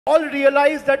All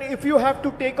realize that if you have to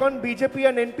take on BJP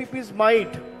and NPP's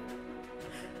might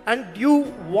and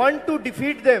you want to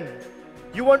defeat them,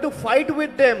 you want to fight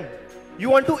with them, you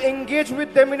want to engage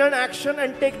with them in an action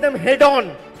and take them head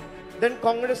on, then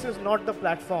Congress is not the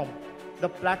platform. The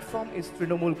platform is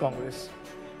Trinamool Congress.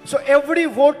 So every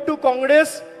vote to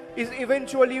Congress is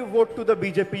eventually a vote to the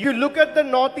BJP. You look at the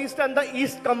Northeast and the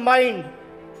East combined,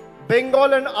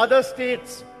 Bengal and other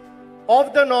states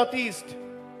of the Northeast,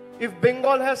 if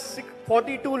Bengal has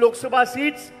 42 Lok Sabha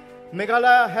seats,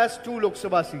 Meghalaya has 2 Lok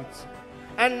Sabha seats.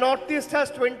 And Northeast has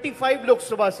 25 Lok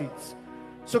Sabha seats.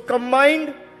 So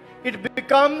combined, it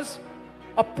becomes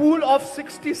a pool of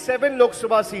 67 Lok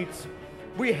Sabha seats.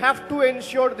 We have to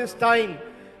ensure this time,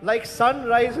 like sun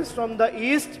rises from the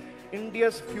east,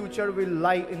 India's future will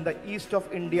lie in the east of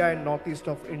India and northeast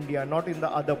of India, not in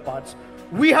the other parts.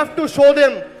 We have to show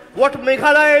them what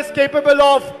Meghalaya is capable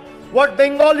of, what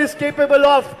Bengal is capable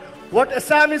of, what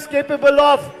Assam is capable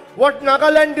of, what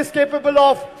Nagaland is capable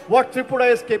of, what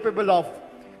Tripura is capable of.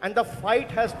 And the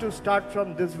fight has to start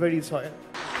from this very soil.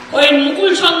 When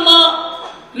Mukul Sharma,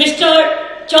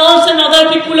 Mr. Charles and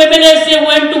other people, MLAs, they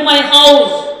went to my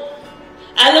house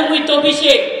along with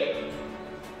Abhishek,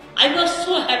 I was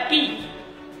so happy.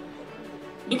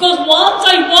 Because once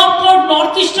I worked for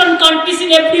northeastern countries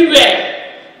in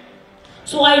everywhere,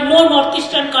 so I know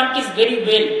northeastern countries very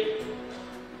well.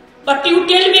 But you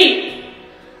tell me,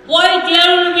 why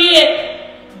there will be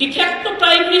a de facto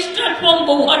Prime Minister from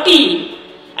Guwahati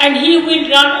and he will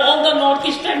run all the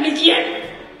northeastern region?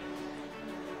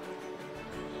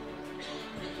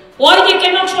 Why they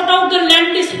cannot sort out the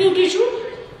land dispute issue?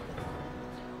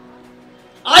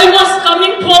 I was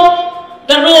coming from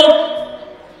the road.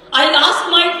 I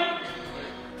asked my,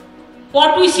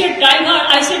 what we said, driver,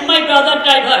 I said my brother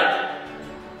driver.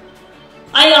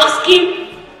 I asked him,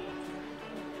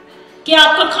 क्या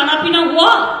आपका खाना पीना हुआ?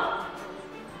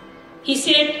 He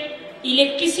said,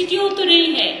 electricity हो तो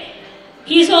नहीं है.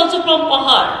 He is also from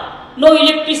Pahar. No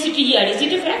electricity here. Is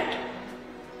it a fact?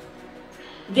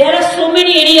 There are so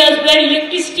many areas where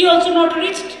electricity also not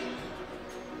reached.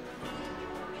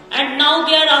 And now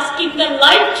they are asking the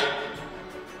light.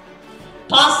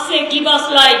 First say, give us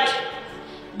light.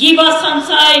 Give us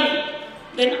sunshine.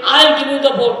 Then I'll give you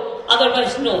the vote.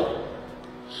 Otherwise, no.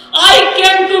 I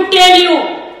came to tell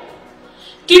you,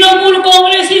 Trinamool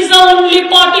Congress is the only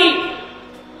party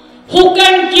who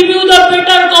can give you the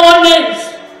better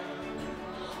governance,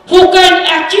 who can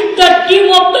achieve the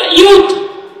dream of the youth,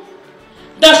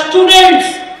 the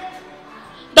students,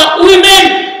 the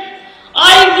women.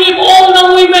 I give all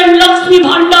the women Lakshmi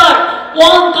Bhandar,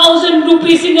 1,000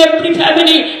 rupees in every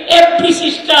family, every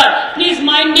sister. Please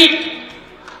mind it.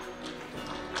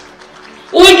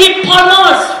 We give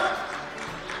farmers,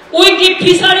 we give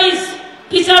fisheries,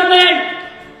 fishermen,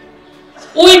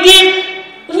 we give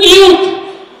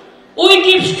youth, we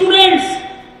give students,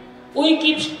 we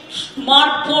give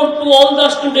smartphone to all the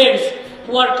students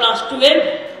who are class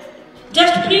 12,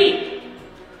 just free.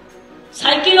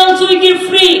 Cycle also we give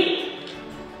free.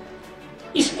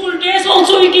 School days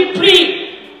also we give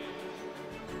free.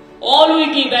 All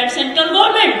we give, and central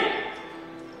government,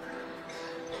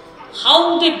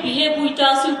 how they behave with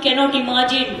us you cannot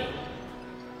imagine.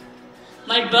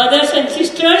 My brothers and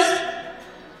sisters,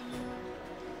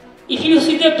 if you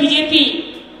see the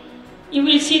BJP, you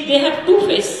will see they have two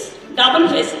faces, double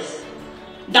faces,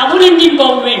 double engine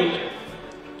government.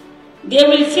 They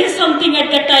will say something at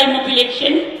the time of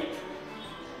election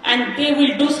and they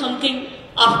will do something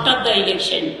after the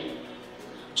election.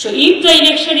 So if the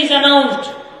election is announced,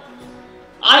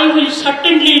 I will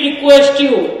certainly request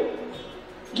you,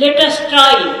 let us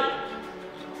try.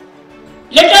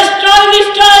 Let us try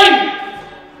this time.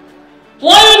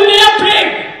 Why are we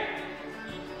afraid?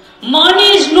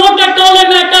 Money is not at all a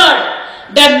matter.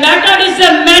 The matter is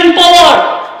the manpower.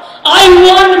 I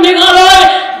want Meghalaya